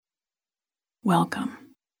Welcome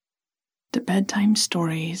to Bedtime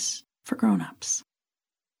Stories for Grown-Ups,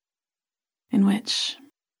 in which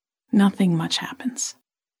nothing much happens.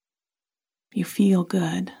 You feel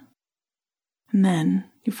good, and then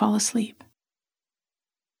you fall asleep.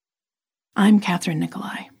 I'm Catherine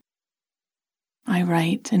Nicolai. I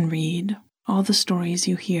write and read all the stories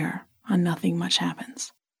you hear on Nothing Much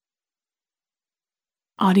Happens.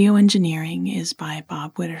 Audio engineering is by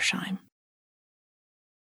Bob Wittersheim.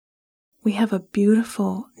 We have a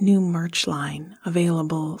beautiful new merch line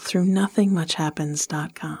available through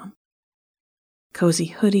nothingmuchhappens.com. Cozy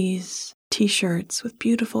hoodies, t-shirts with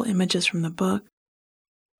beautiful images from the book,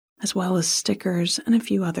 as well as stickers and a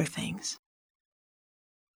few other things.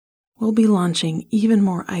 We'll be launching even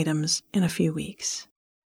more items in a few weeks.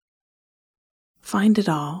 Find it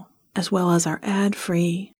all, as well as our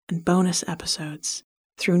ad-free and bonus episodes,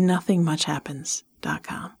 through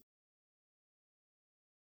nothingmuchhappens.com.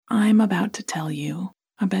 I'm about to tell you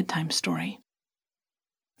a bedtime story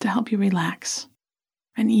to help you relax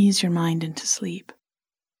and ease your mind into sleep.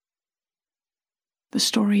 The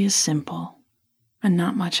story is simple and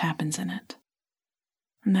not much happens in it,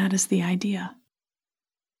 and that is the idea.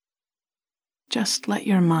 Just let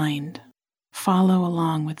your mind follow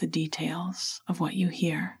along with the details of what you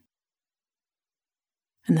hear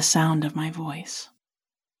and the sound of my voice.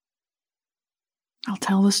 I'll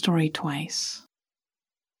tell the story twice,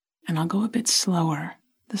 and I'll go a bit slower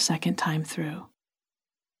the second time through.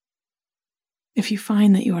 If you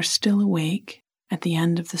find that you are still awake at the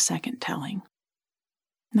end of the second telling,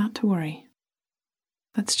 not to worry.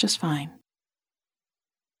 That's just fine.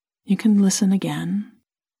 You can listen again,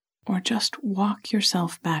 or just walk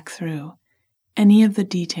yourself back through any of the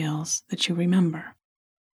details that you remember.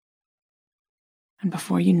 And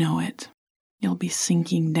before you know it, you'll be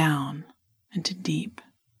sinking down into deep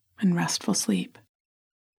and restful sleep.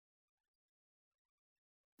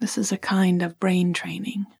 This is a kind of brain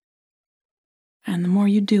training, and the more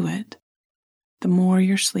you do it, the more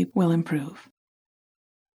your sleep will improve.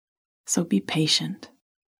 So be patient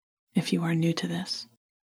if you are new to this.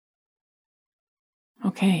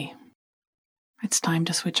 Okay, it's time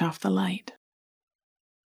to switch off the light.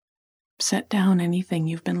 Set down anything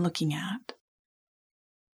you've been looking at,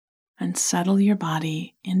 and settle your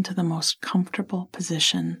body into the most comfortable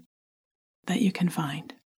position that you can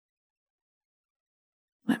find.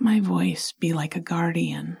 Let my voice be like a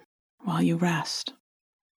guardian while you rest.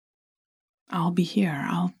 I'll be here.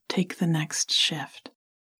 I'll take the next shift.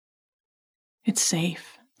 It's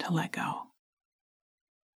safe to let go.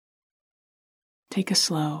 Take a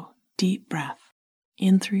slow, deep breath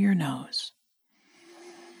in through your nose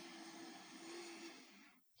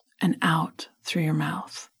and out through your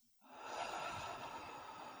mouth.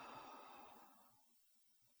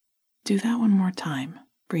 Do that one more time.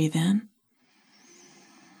 Breathe in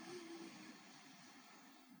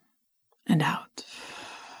and out.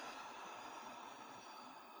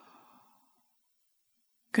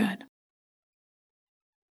 Good.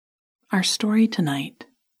 Our story tonight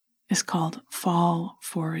is called Fall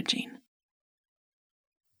Foraging.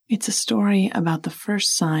 It's a story about the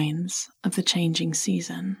first signs of the changing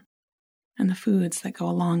season and the foods that go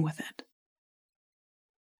along with it.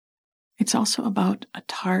 It's also about a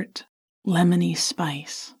tart, lemony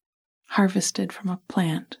spice harvested from a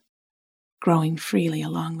plant growing freely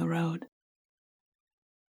along the road.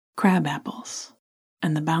 Crab apples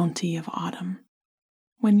and the bounty of autumn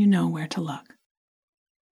when you know where to look.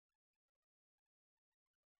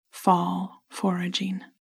 Fall foraging.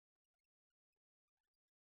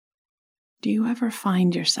 Do you ever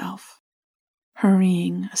find yourself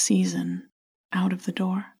hurrying a season out of the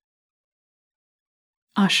door,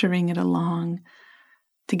 ushering it along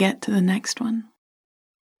to get to the next one?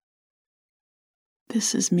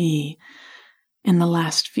 This is me in the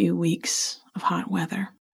last few weeks of hot weather.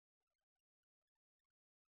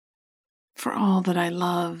 For all that I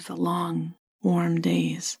love the long, warm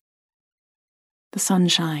days, the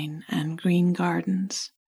sunshine and green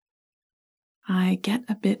gardens, I get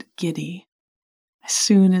a bit giddy as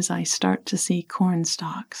soon as I start to see corn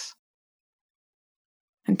stalks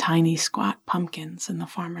and tiny squat pumpkins in the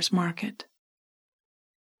farmer's market,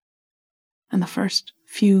 and the first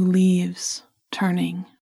few leaves turning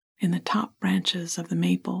in the top branches of the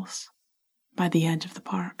maples by the edge of the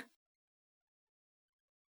park.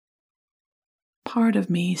 Part of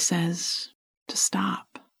me says to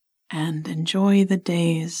stop and enjoy the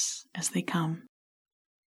days as they come.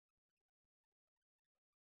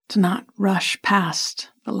 To not rush past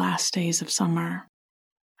the last days of summer,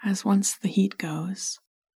 as once the heat goes,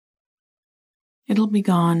 it'll be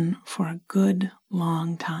gone for a good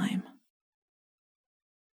long time.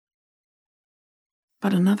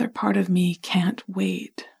 But another part of me can't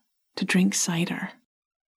wait to drink cider,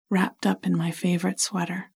 wrapped up in my favorite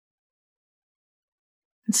sweater,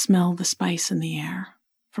 and smell the spice in the air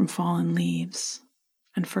from fallen leaves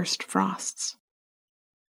and first frosts.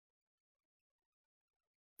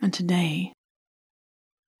 And today,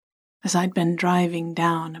 as I'd been driving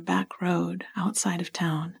down a back road outside of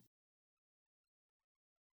town,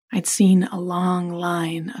 I'd seen a long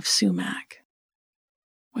line of sumac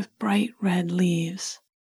with bright red leaves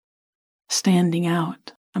standing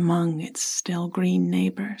out among its still green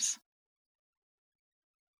neighbors.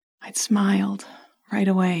 I'd smiled right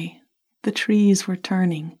away. The trees were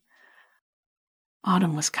turning.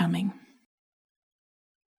 Autumn was coming.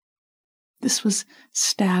 This was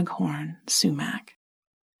staghorn sumac,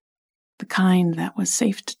 the kind that was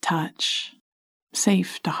safe to touch,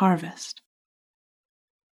 safe to harvest.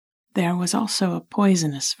 There was also a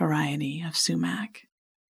poisonous variety of sumac.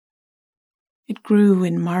 It grew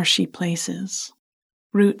in marshy places,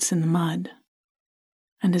 roots in the mud,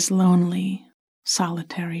 and as lonely,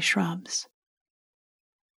 solitary shrubs.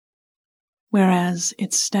 Whereas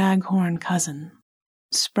its staghorn cousin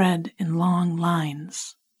spread in long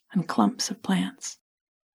lines and clumps of plants.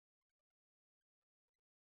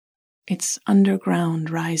 Its underground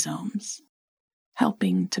rhizomes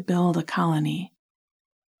helping to build a colony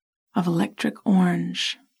of electric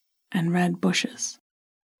orange and red bushes,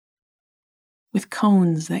 with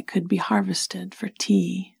cones that could be harvested for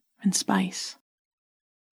tea and spice.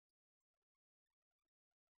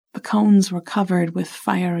 The cones were covered with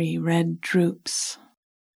fiery red drupes.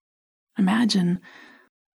 Imagine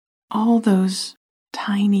all those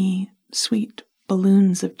tiny, sweet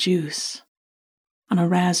balloons of juice on a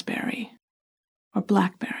raspberry or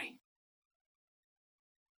blackberry.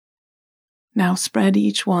 Now spread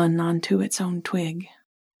each one onto its own twig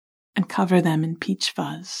and cover them in peach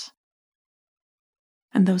fuzz.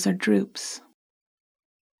 And those are drupes.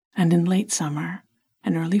 And in late summer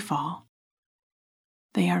and early fall,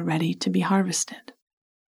 they are ready to be harvested.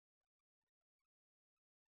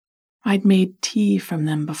 I'd made tea from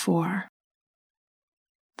them before.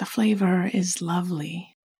 The flavor is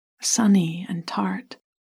lovely, sunny and tart.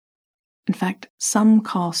 In fact, some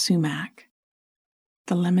call sumac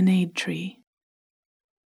the lemonade tree.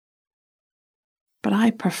 But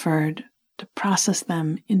I preferred to process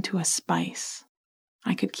them into a spice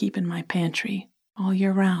I could keep in my pantry all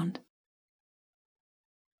year round.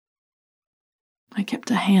 I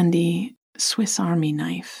kept a handy Swiss Army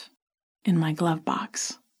knife in my glove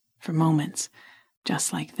box for moments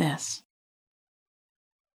just like this,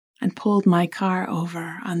 and pulled my car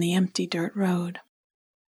over on the empty dirt road.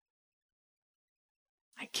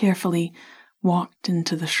 I carefully walked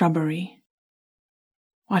into the shrubbery,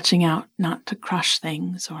 watching out not to crush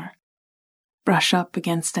things or brush up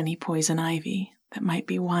against any poison ivy that might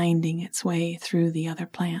be winding its way through the other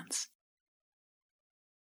plants.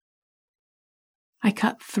 I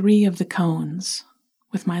cut 3 of the cones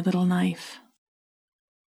with my little knife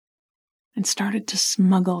and started to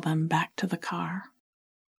smuggle them back to the car.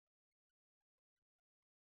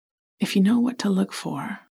 If you know what to look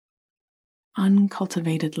for,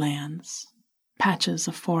 uncultivated lands, patches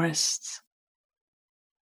of forests,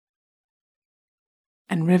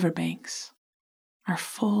 and riverbanks are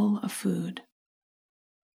full of food.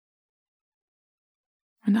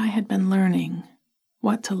 And I had been learning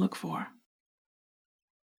what to look for.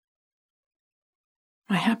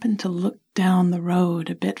 I happened to look down the road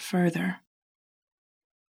a bit further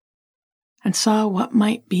and saw what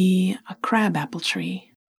might be a crabapple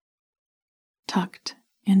tree tucked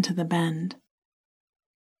into the bend.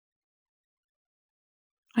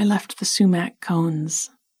 I left the sumac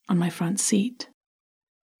cones on my front seat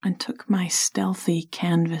and took my stealthy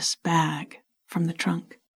canvas bag from the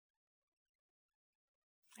trunk.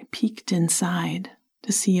 I peeked inside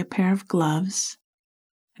to see a pair of gloves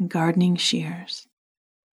and gardening shears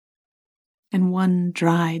and 1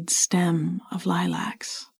 dried stem of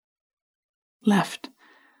lilacs, left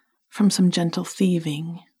from some gentle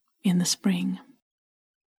thieving in the spring.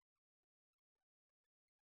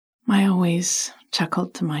 I always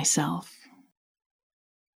chuckled to myself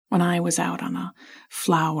when I was out on a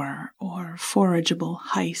flower or forageable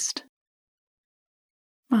heist.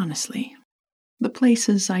 Honestly, the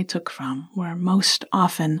places I took from were most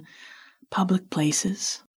often public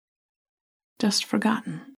places, just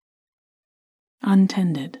forgotten,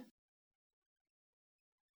 untended.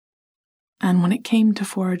 And when it came to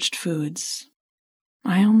foraged foods,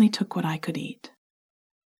 I only took what I could eat,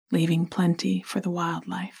 leaving plenty for the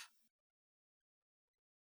wildlife.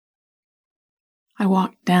 I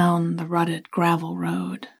walked down the rutted gravel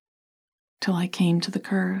road till I came to the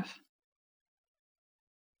curve.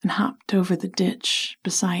 and hopped over the ditch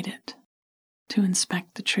beside it to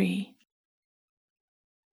inspect the tree.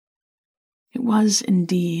 It was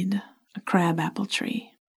indeed a crabapple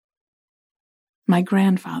tree. My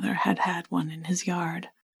grandfather had had one in his yard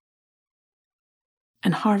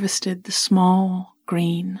and harvested the small,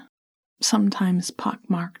 green, sometimes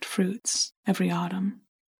pockmarked fruits every autumn.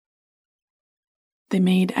 They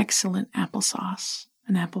made excellent applesauce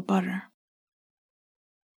and apple butter.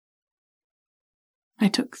 I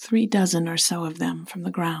took 3 dozen or so of them from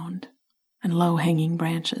the ground and low-hanging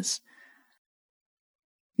branches,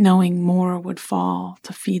 knowing more would fall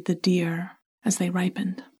to feed the deer as they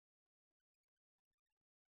ripened.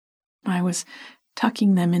 I was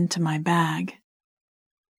tucking them into my bag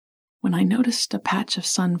when I noticed a patch of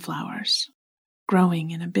sunflowers growing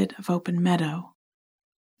in a bit of open meadow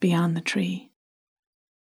beyond the tree.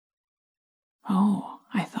 Oh,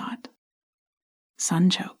 I thought,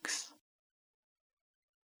 sunchokes.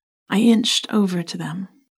 I inched over to them,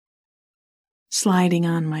 sliding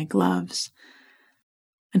on my gloves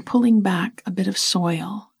and pulling back a bit of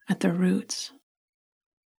soil at their roots.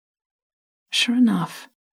 Sure enough,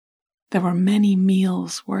 there were many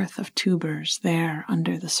meals' worth of tubers there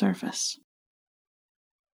under the surface.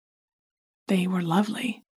 They were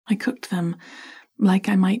lovely. I cooked them like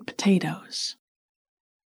I might potatoes.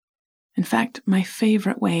 In fact, my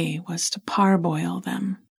favorite way was to parboil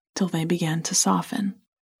them till they began to soften,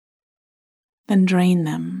 then drain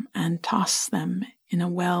them and toss them in a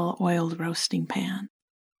well-oiled roasting pan,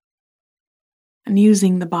 and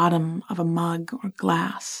using the bottom of a mug or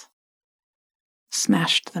glass,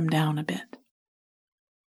 smashed them down a bit.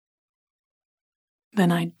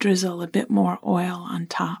 Then I'd drizzle a bit more oil on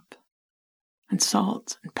top, and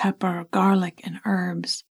salt and pepper, garlic and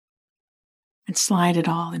herbs, and slide it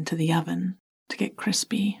all into the oven to get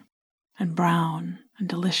crispy and brown and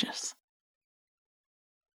delicious.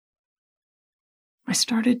 I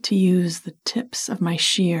started to use the tips of my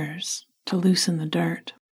shears to loosen the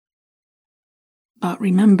dirt, but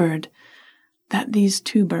remembered that these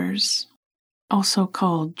tubers, also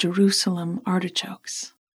called Jerusalem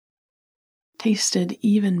artichokes, tasted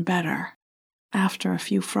even better after a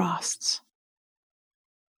few frosts.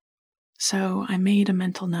 So I made a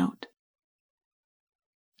mental note.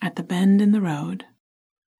 At the bend in the road,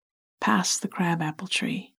 past the crabapple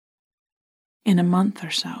tree, in a month or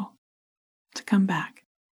so, to come back.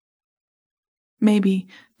 Maybe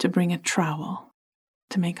to bring a trowel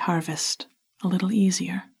to make harvest a little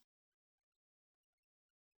easier.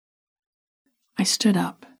 I stood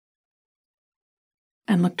up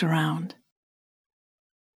and looked around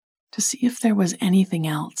to see if there was anything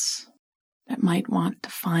else that might want to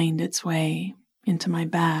find its way into my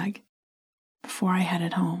bag before I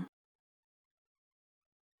headed home.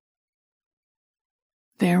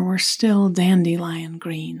 There were still dandelion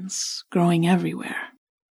greens growing everywhere.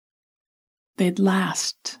 They'd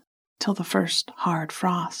last till the first hard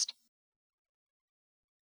frost.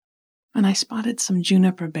 And I spotted some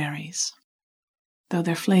juniper berries, though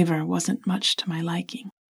their flavor wasn't much to my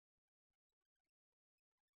liking.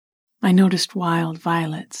 I noticed wild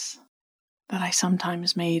violets that I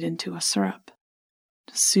sometimes made into a syrup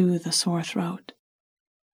to soothe a sore throat,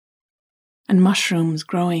 and mushrooms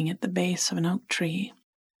growing at the base of an oak tree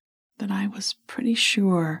that I was pretty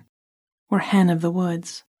sure were hen of the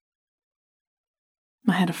woods.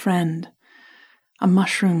 I had a friend, a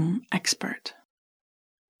mushroom expert.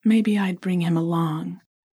 Maybe I'd bring him along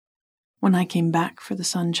when I came back for the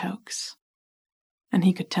sunchokes, and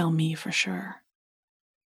he could tell me for sure.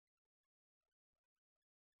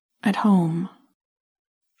 At home,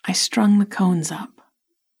 I strung the cones up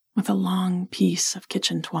with a long piece of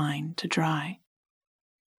kitchen twine to dry.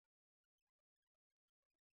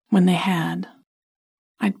 When they had,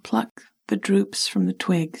 I'd pluck the droops from the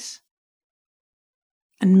twigs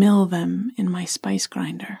and mill them in my spice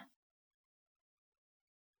grinder,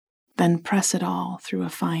 then press it all through a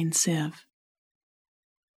fine sieve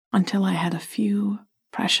until I had a few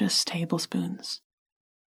precious tablespoons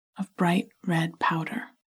of bright red powder.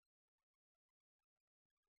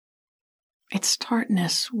 Its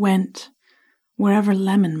tartness went wherever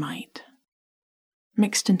lemon might,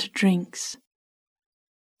 mixed into drinks,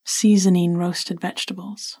 seasoning roasted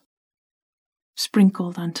vegetables,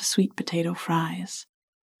 sprinkled onto sweet potato fries,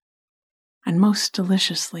 and most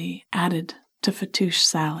deliciously added to fattoush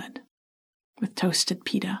salad with toasted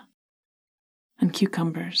pita and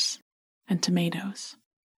cucumbers and tomatoes.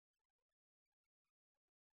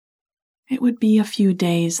 It would be a few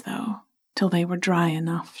days, though, till they were dry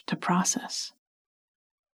enough to process.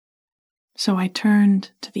 So I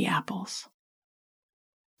turned to the apples,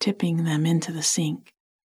 tipping them into the sink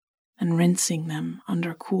and rinsing them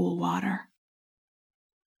under cool water.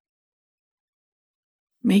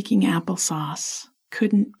 Making applesauce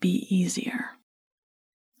couldn't be easier,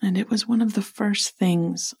 and it was one of the first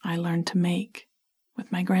things I learned to make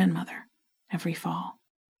with my grandmother every fall.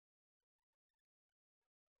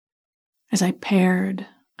 As I pared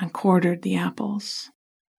and quartered the apples,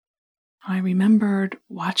 I remembered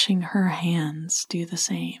watching her hands do the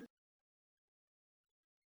same.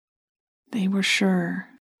 They were sure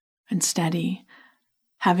and steady,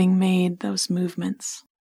 having made those movements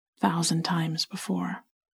 1,000 times before.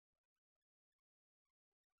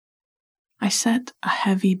 I set a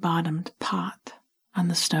heavy-bottomed pot on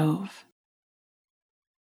the stove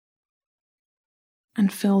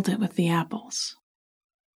and filled it with the apples.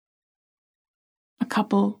 A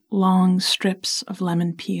couple long strips of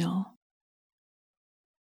lemon peel,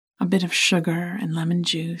 a bit of sugar and lemon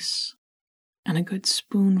juice, and a good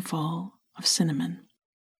spoonful of cinnamon.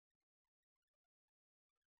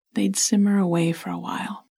 They'd simmer away for a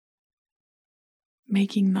while,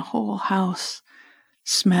 making the whole house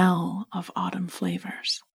smell of autumn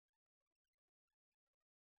flavors.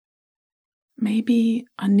 Maybe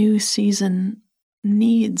a new season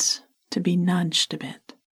needs to be nudged a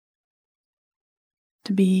bit,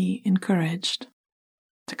 to be encouraged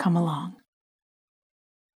to come along.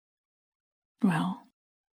 Well,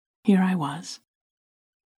 here I was,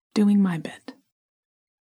 doing my bit.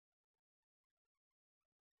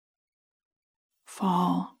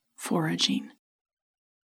 Fall foraging.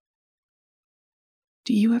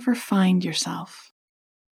 Do you ever find yourself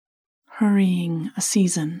hurrying a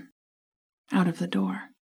season out of the door,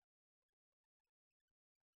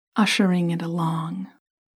 ushering it along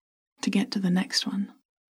to get to the next one?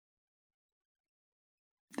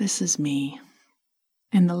 This is me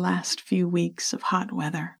in the last few weeks of hot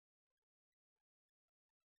weather.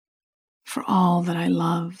 For all that I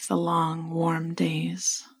love the long, warm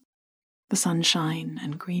days, the sunshine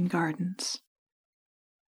and green gardens,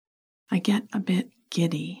 I get a bit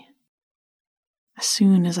giddy as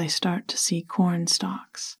soon as I start to see corn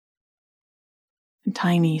stalks and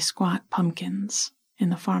tiny squat pumpkins in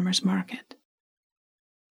the farmer's market,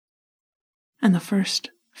 and the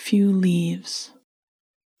first few leaves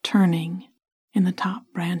turning in the top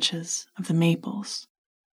branches of the maples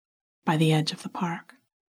by the edge of the park.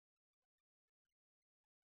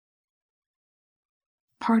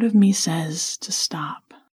 Part of me says to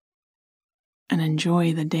stop and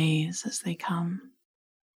enjoy the days as they come,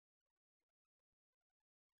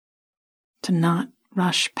 to not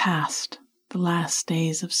rush past the last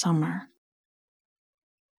days of summer,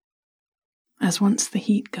 as once the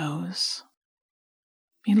heat goes,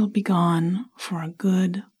 it'll be gone for a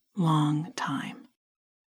good long time.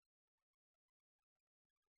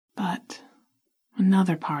 But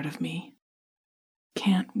another part of me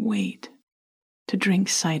can't wait to drink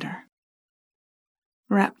cider,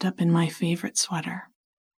 wrapped up in my favorite sweater,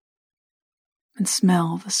 and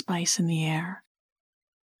smell the spice in the air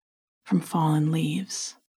from fallen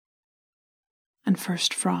leaves and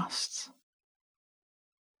first frosts.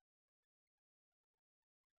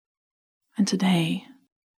 And today,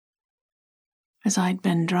 as I'd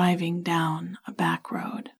been driving down a back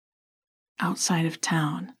road outside of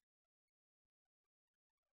town,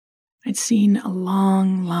 I'd seen a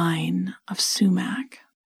long line of sumac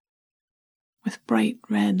with bright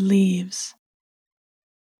red leaves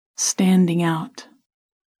standing out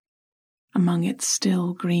among its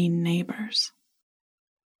still green neighbors.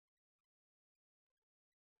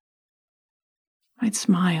 I'd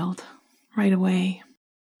smiled right away.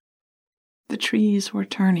 The trees were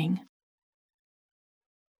turning.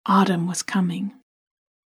 Autumn was coming.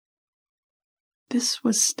 This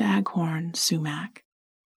was staghorn sumac,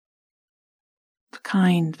 the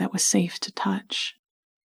kind that was safe to touch,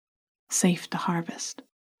 safe to harvest.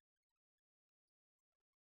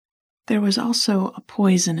 There was also a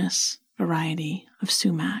poisonous variety of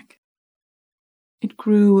sumac. It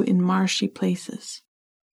grew in marshy places,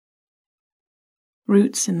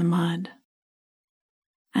 roots in the mud,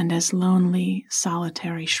 and as lonely,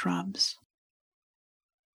 solitary shrubs.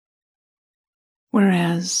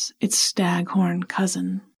 Whereas its staghorn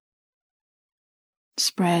cousin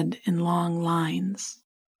spread in long lines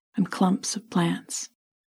and clumps of plants,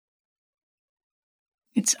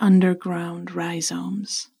 its underground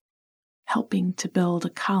rhizomes helping to build a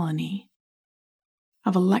colony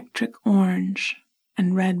of electric orange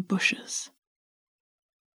and red bushes,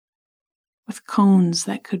 with cones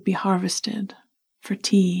that could be harvested for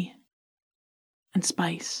tea and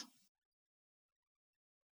spice.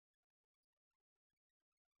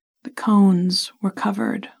 The cones were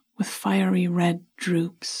covered with fiery red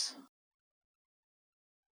drupes,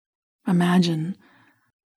 imagine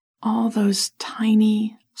all those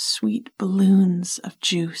tiny, sweet balloons of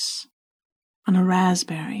juice on a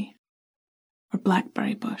raspberry or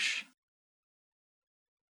blackberry bush.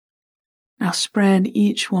 Now spread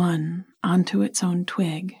each one onto its own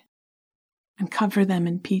twig and cover them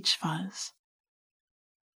in peach fuzz.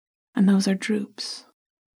 And those are drupes.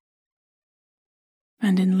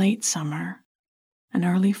 And in late summer and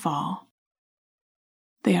early fall,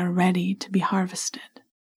 they are ready to be harvested.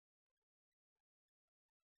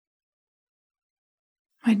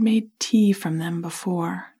 I'd made tea from them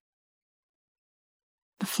before.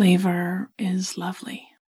 The flavor is lovely,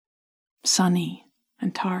 sunny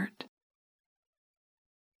and tart.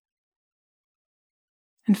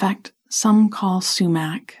 In fact, some call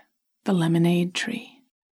sumac the lemonade tree.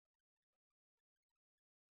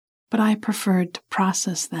 But I preferred to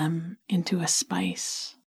process them into a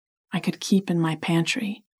spice I could keep in my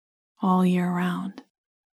pantry all year round.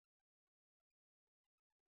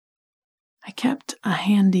 I kept a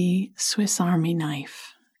handy Swiss Army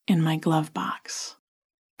knife in my glove box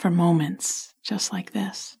for moments just like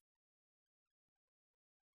this,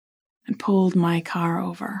 and pulled my car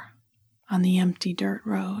over on the empty dirt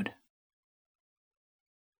road.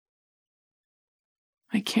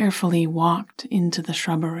 I carefully walked into the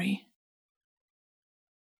shrubbery,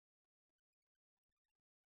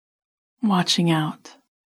 watching out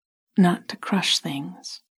not to crush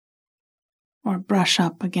things or brush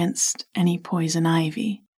up against any poison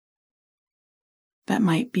ivy that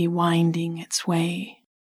might be winding its way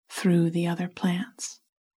through the other plants.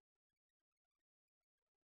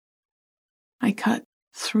 I cut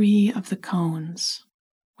 3 of the cones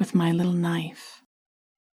with my little knife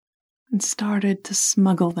and started to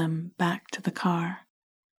smuggle them back to the car.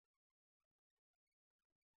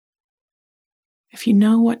 If you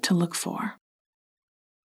know what to look for,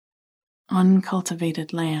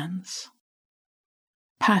 uncultivated lands,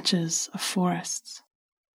 patches of forests,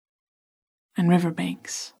 and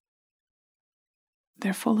riverbanks,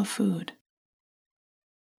 they're full of food.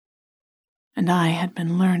 And I had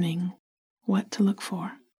been learning what to look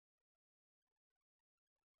for.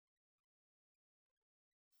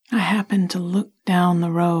 I happened to look down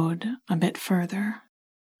the road a bit further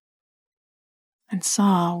and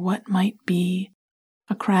saw what might be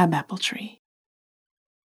a crabapple tree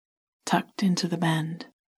tucked into the bend.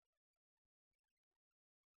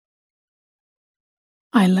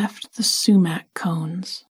 I left the sumac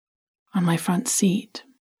cones on my front seat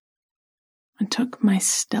and took my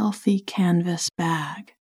stealthy canvas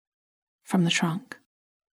bag from the trunk.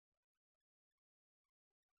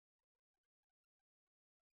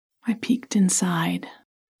 I peeked inside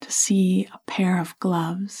to see a pair of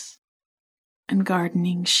gloves and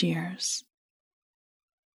gardening shears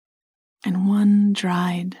and one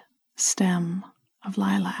dried stem of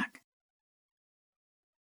lilac,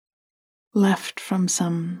 left from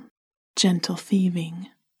some gentle thieving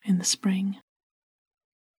in the spring.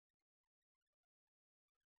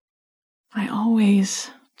 I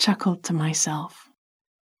always chuckled to myself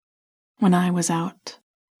when I was out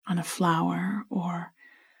on a flower or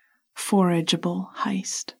forageable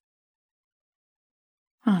heist.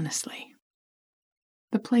 Honestly,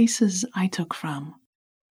 the places I took from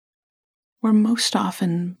were most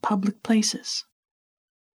often public places,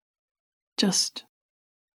 just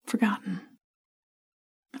forgotten,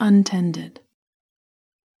 untended.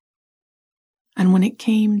 And when it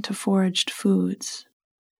came to foraged foods,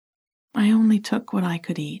 I only took what I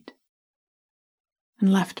could eat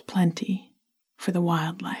and left plenty for the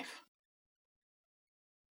wildlife.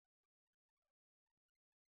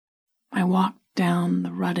 I walked down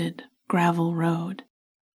the rutted gravel road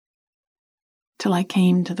till I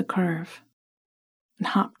came to the curve and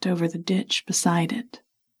hopped over the ditch beside it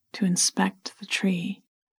to inspect the tree.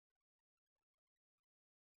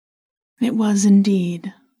 It was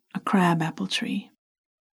indeed a crabapple tree.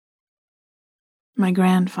 My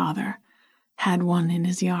grandfather had one in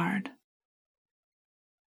his yard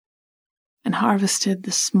and harvested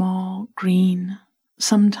the small, green,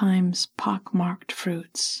 sometimes pock-marked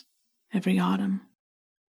fruits every autumn.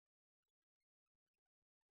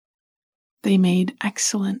 They made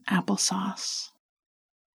excellent applesauce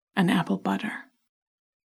and apple butter.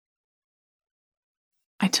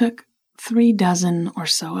 I took 3 dozen or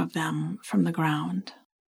so of them from the ground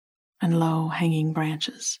and low-hanging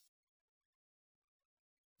branches,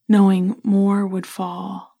 knowing more would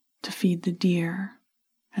fall to feed the deer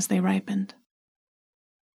as they ripened.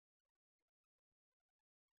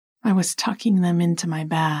 I was tucking them into my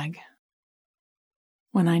bag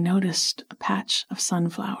when I noticed a patch of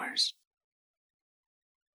sunflowers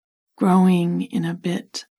growing in a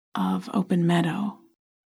bit of open meadow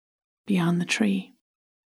beyond the tree.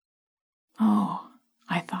 Oh,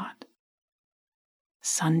 I thought,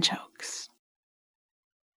 sunchokes.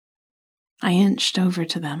 I inched over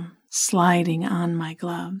to them, sliding on my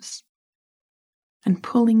gloves and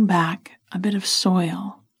pulling back a bit of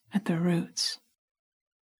soil at their roots.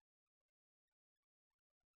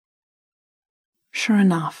 Sure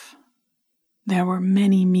enough, there were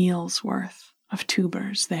many meals worth of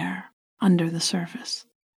tubers there under the surface.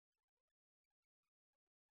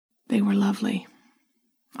 They were lovely.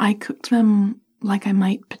 I cooked them like I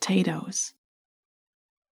might potatoes.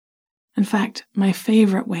 In fact, my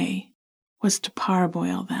favorite way was to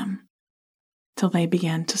parboil them till they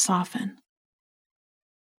began to soften,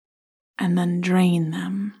 and then drain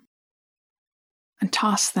them and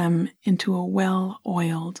toss them into a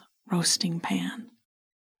well-oiled roasting pan,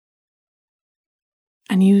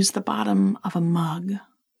 and use the bottom of a mug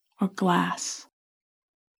or glass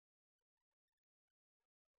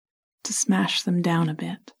to smash them down a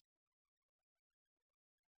bit.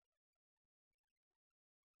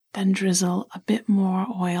 Then drizzle a bit more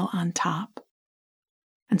oil on top,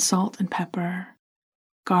 and salt and pepper,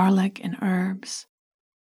 garlic and herbs,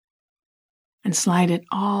 and slide it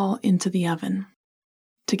all into the oven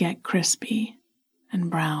to get crispy and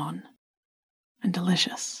brown and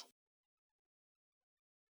delicious.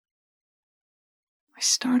 I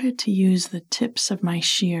started to use the tips of my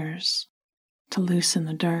shears to loosen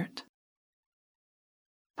the dirt,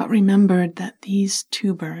 but remembered that these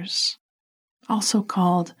tubers, also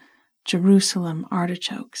called Jerusalem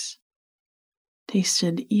artichokes,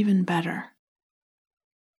 tasted even better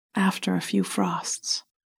after a few frosts.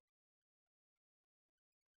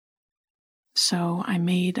 So I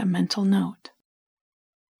made a mental note.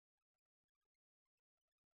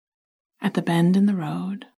 At the bend in the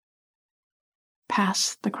road,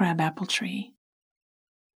 past the crabapple tree,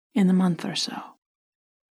 in a month or so,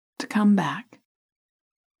 to come back,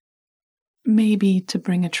 maybe to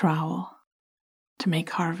bring a trowel to make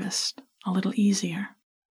harvest a little easier.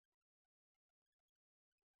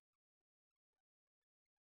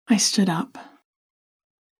 I stood up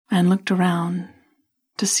and looked around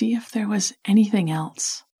to see if there was anything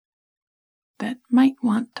else that might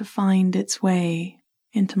want to find its way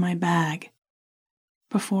into my bag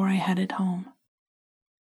before I headed home.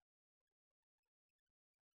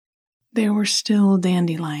 There were still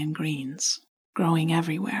dandelion greens growing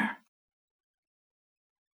everywhere.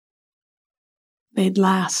 They'd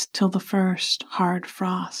last till the first hard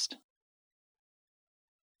frost.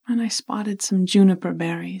 And I spotted some juniper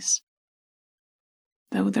berries,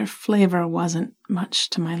 though their flavor wasn't much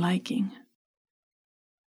to my liking.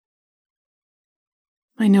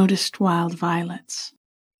 I noticed wild violets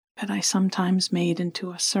that I sometimes made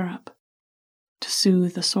into a syrup to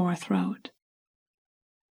soothe a sore throat,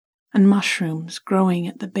 and mushrooms growing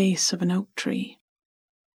at the base of an oak tree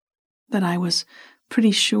that I was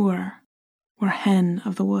pretty sure were hen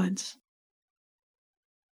of the woods.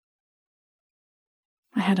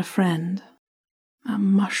 I had a friend, a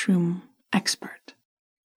mushroom expert.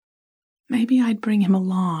 Maybe I'd bring him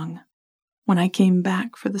along when I came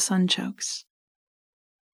back for the sunchokes,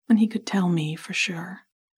 and he could tell me for sure.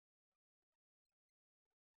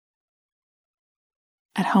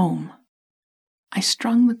 At home, I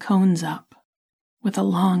strung the cones up with a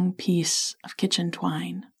long piece of kitchen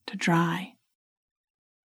twine to dry.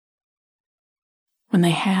 When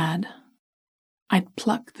they had, I'd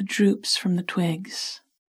pluck the drupes from the twigs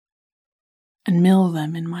and mill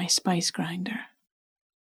them in my spice grinder.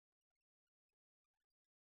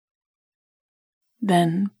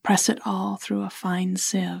 Then press it all through a fine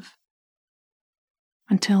sieve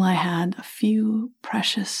until I had a few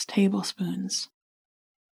precious tablespoons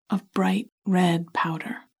of bright red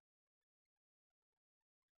powder.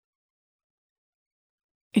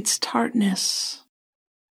 Its tartness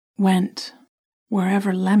went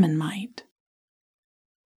wherever lemon might,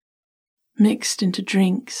 mixed into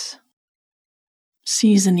drinks,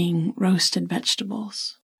 seasoning roasted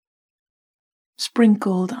vegetables,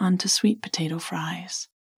 sprinkled onto sweet potato fries,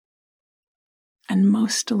 and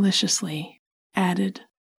most deliciously added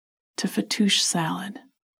to fattoush salad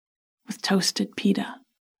with toasted pita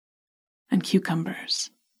and cucumbers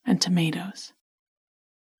and tomatoes.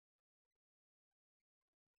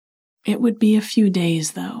 It would be a few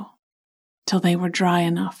days, though, till they were dry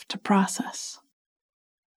enough to process.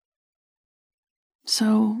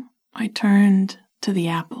 So I turned to the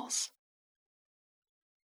apples,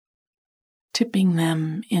 tipping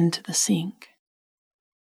them into the sink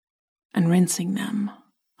and rinsing them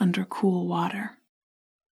under cool water.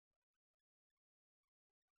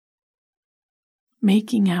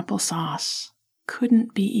 Making applesauce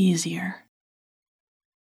couldn't be easier.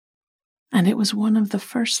 And it was one of the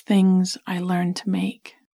first things I learned to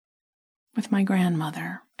make with my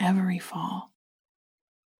grandmother every fall.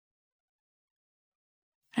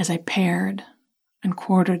 As I pared and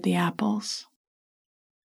quartered the apples,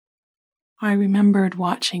 I remembered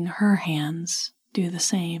watching her hands do the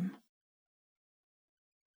same.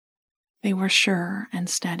 They were sure and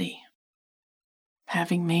steady,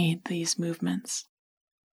 having made these movements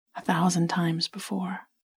 1,000 times before.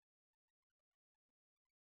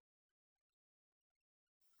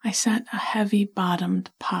 I set a heavy-bottomed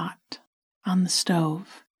pot on the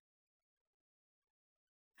stove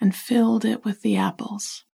and filled it with the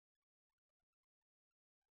apples.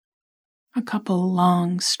 A couple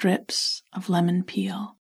long strips of lemon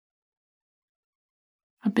peel,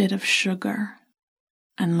 a bit of sugar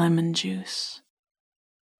and lemon juice,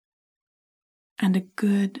 and a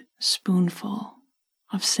good spoonful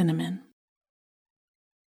of cinnamon.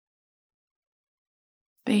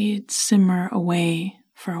 They'd simmer away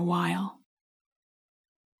for a while,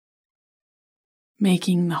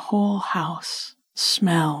 making the whole house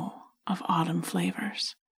smell of autumn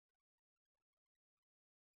flavors.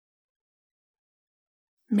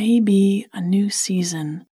 Maybe a new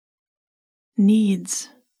season needs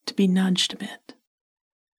to be nudged a bit,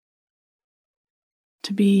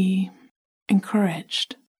 to be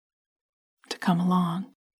encouraged to come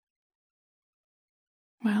along.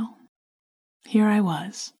 Well, here I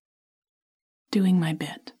was, doing my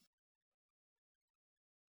bit.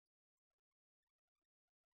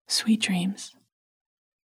 Sweet dreams.